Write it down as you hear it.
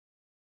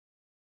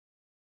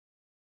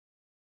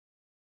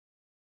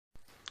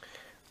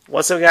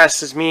What's up, guys?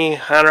 This is me,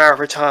 Hunter of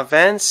Reptile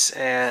Events,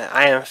 and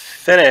I am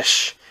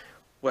finished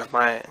with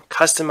my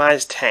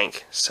customized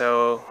tank.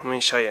 So let me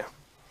show you.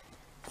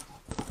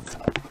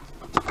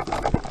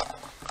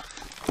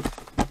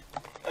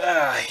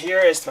 Here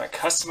is my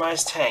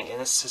customized tank,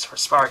 and this is for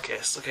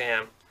Spartacus. Look at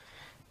him.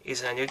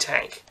 He's in a new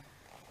tank.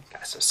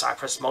 Got some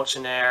cypress mulch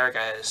in there,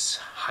 got his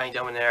honey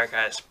dome in there,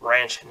 got his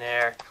branch in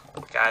there,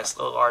 got his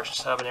little large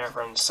tub in there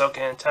from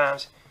soaking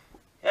times.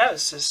 Yeah,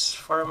 this is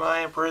for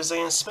my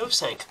Brazilian smooth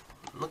sink.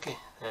 Look at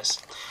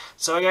this.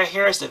 So I got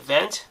here is the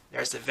vent.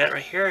 There's the vent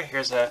right here.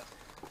 Here's a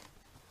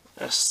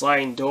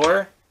sliding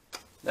door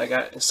that I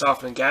got installed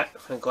from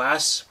the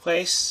glass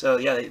place. So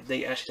yeah,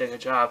 they actually did a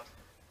good job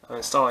of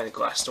installing the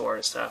glass door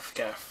and stuff.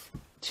 Got a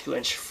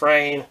 2-inch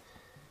frame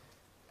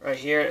right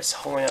here. It's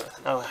holding up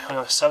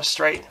another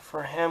substrate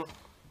for him.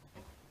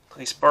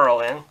 Please burrow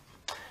in.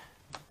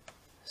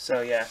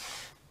 So yeah,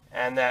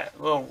 and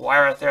that little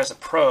wire right there is a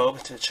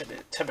probe to check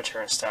the temperature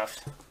and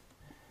stuff.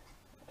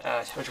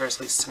 Temperature is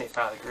at least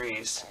 75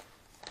 degrees.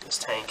 This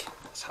tank,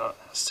 that's how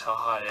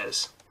hot it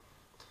is.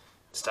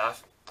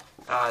 Stuff.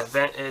 The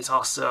vent is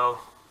also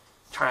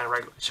trying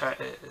to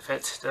the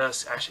vent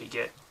does actually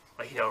get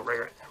regular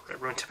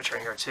room temperature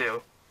in here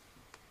too.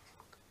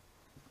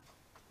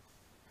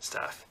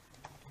 Stuff.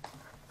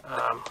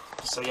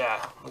 So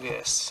yeah, look at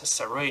this. This is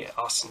a really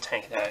awesome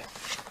tank that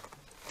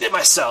I did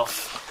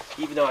myself,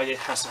 even though I did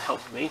have some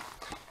help with me.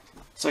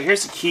 So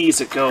here's the keys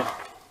that go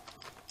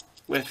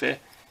with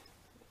it.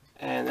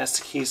 And that's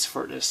the keys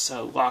for this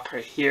lock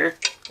right here.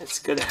 It's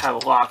good to have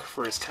a lock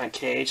for this kind of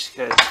cage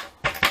because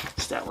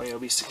that way it'll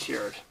be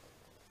secured.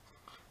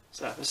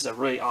 So this is a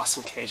really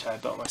awesome cage I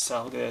built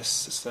myself. Look at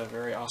this. This is a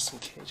very awesome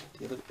cage.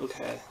 Look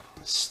at it.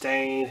 It's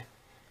stained.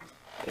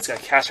 It's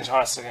got casters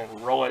on it so I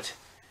can roll it.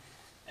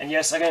 And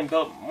yes, I can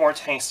build more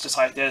tanks just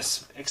like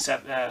this,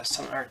 except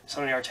some of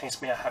the other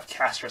tanks may not have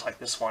casters like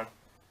this one.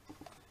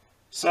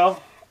 So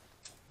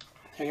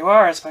here you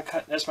are.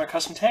 That's my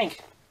custom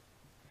tank.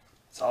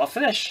 It's all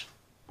finished.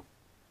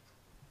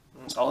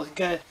 It's all looking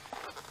good.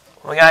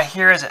 What we got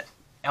here is an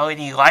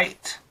LED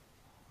light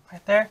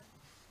right there.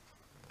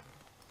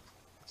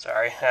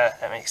 Sorry,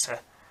 that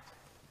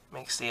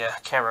makes the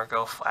camera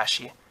go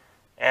flashy.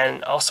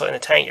 And also in the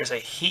tank,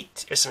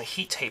 there's some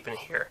heat tape in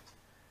here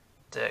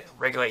to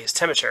regulate his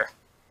temperature.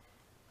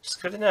 It's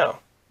good to know.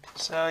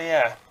 So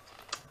yeah,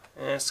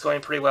 and it's going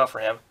pretty well for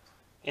him.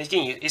 He's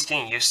getting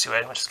used to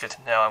it, which is good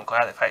to know. I'm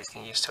glad that he's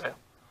getting used to it.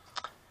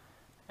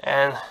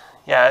 And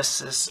yeah,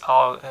 this is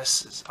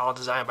all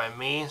designed by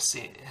me.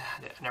 See,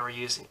 I never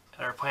used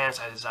other plans.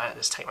 I designed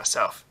this tank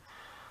myself.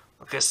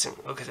 Look at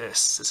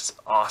this. This is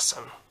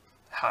awesome.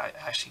 How I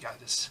actually got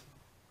this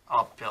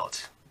all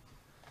built.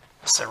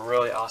 It's a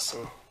really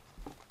awesome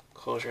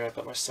enclosure I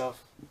built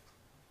myself.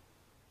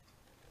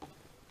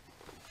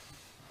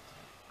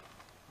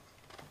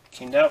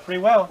 Came out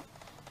pretty well.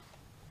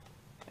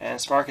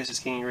 And Spartacus is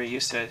getting really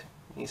used to it.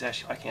 He's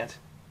actually liking it.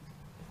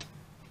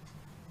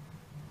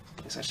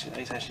 He's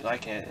actually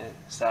liking it and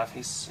stuff.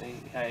 He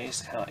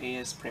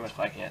is pretty much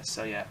liking it.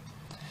 So yeah,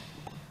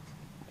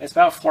 it's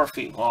about 4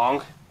 feet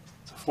long.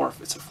 It's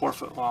a 4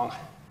 foot long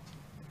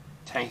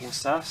tank and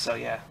stuff. So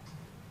yeah,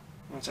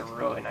 it's a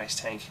really nice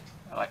tank.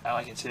 I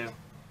like it too.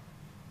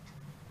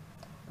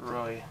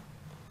 Really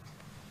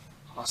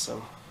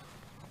awesome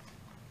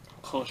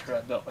enclosure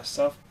I built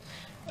myself.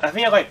 I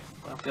think I like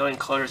building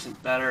enclosures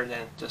better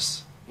than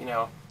just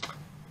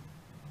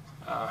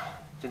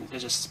than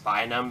just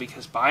buying them,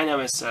 because buying them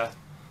is a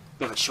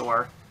bit of a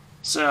chore.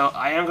 So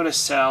I am going to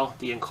sell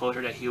the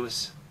enclosure that he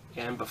was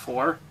in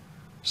before.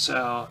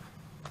 So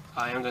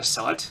I am going to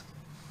sell it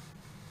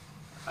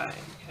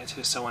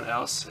to someone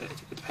else. It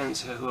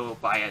depends who will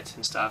buy it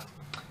and stuff.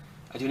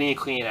 I do need to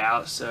clean it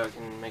out so I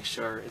can make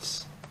sure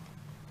it's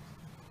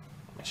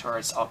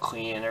all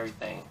clean and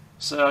everything.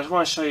 So I just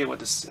want to show you what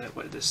this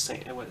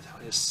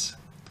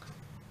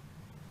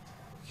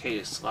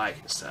cage is like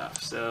and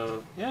stuff.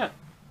 So yeah.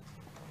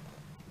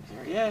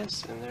 There he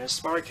is, and there's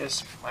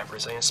Spartacus, my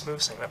Brazilian smooth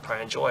sink I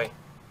probably enjoy.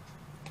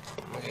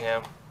 Look at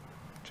him,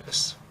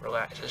 just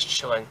relax, just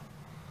chilling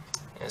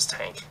in his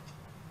tank.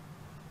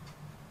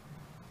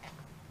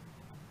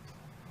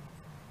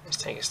 His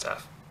tank and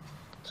stuff.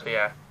 So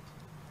yeah.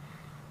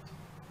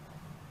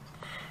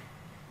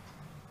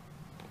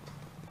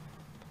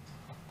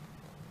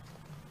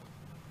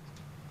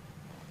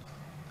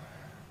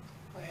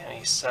 And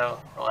he's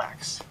so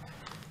relaxed.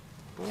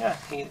 Yeah,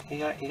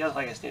 he does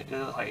like his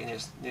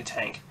new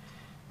tank.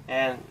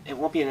 And it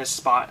won't be in this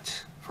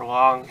spot for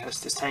long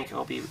because this tank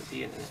will be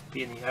in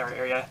the other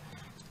area,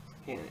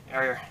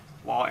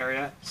 wall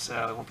area.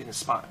 So it won't be in this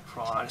spot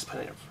for long. I just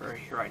put it for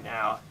here right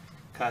now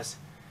because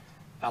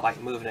I like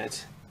moving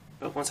it.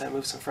 But once I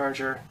move some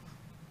furniture,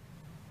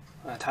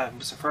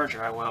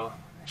 I will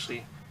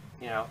actually,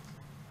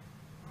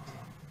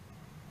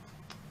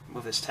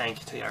 move this tank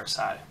to the other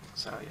side.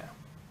 So yeah.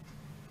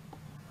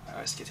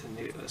 Let's get to the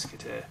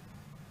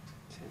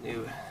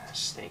new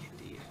snake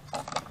indeed.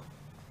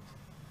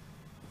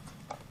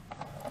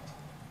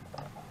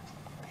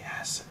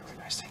 Yes, a very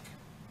nice tank.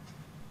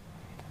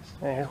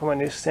 And here's one of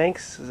my new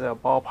snakes. This is a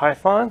ball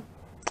python.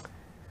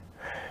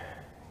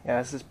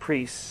 Yeah, this is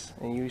Priest,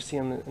 and you see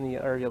him in the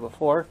area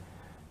before.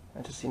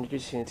 I just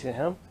introduced you to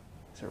him.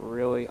 He's a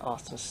really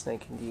awesome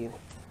snake indeed.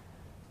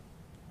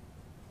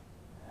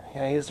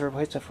 Yeah, he's the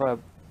replacement for a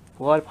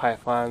blood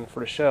python for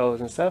the shows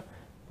and stuff,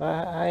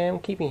 but I am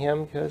keeping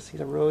him because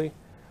he's a really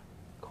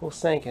cool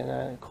snake and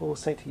a cool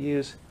snake to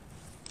use,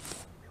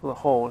 to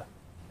hold.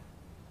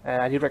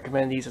 And I do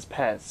recommend these as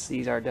pets.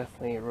 These are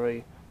definitely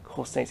really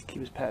cool snakes to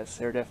keep as pets.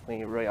 They're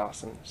definitely really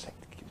awesome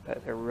snakes to keep as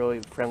pets. They're really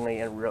friendly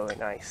and really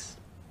nice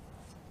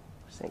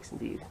snakes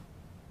indeed.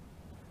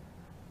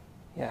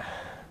 Yeah.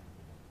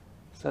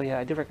 So yeah,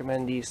 I do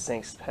recommend these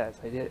snakes as pets.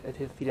 I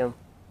did feed them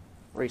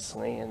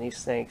recently, and these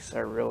snakes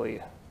are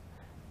really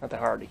not that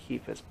hard to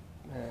keep as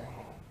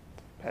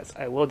pets.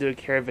 I will do a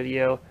care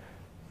video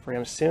for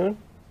him soon,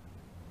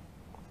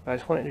 but I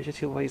just want to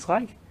introduce you to what he's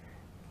like.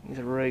 He's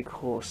a really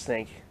cool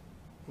snake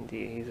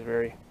indeed. He's a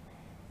very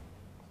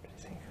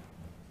pretty snake.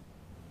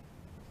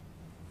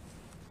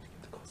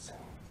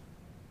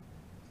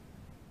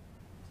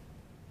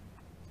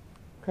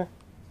 Okay.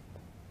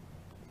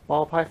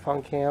 Ball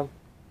python cam.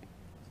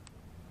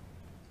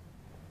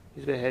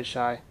 He's a bit head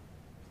shy.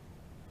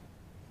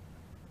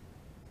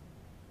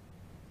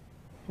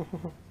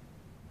 And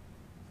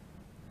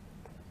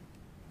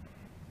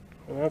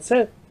that's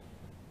it.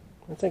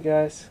 That's it,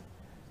 guys.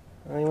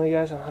 Anyway,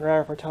 guys, I'm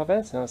Hunter for Reptile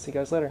Events, and I'll see you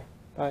guys later.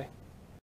 Bye.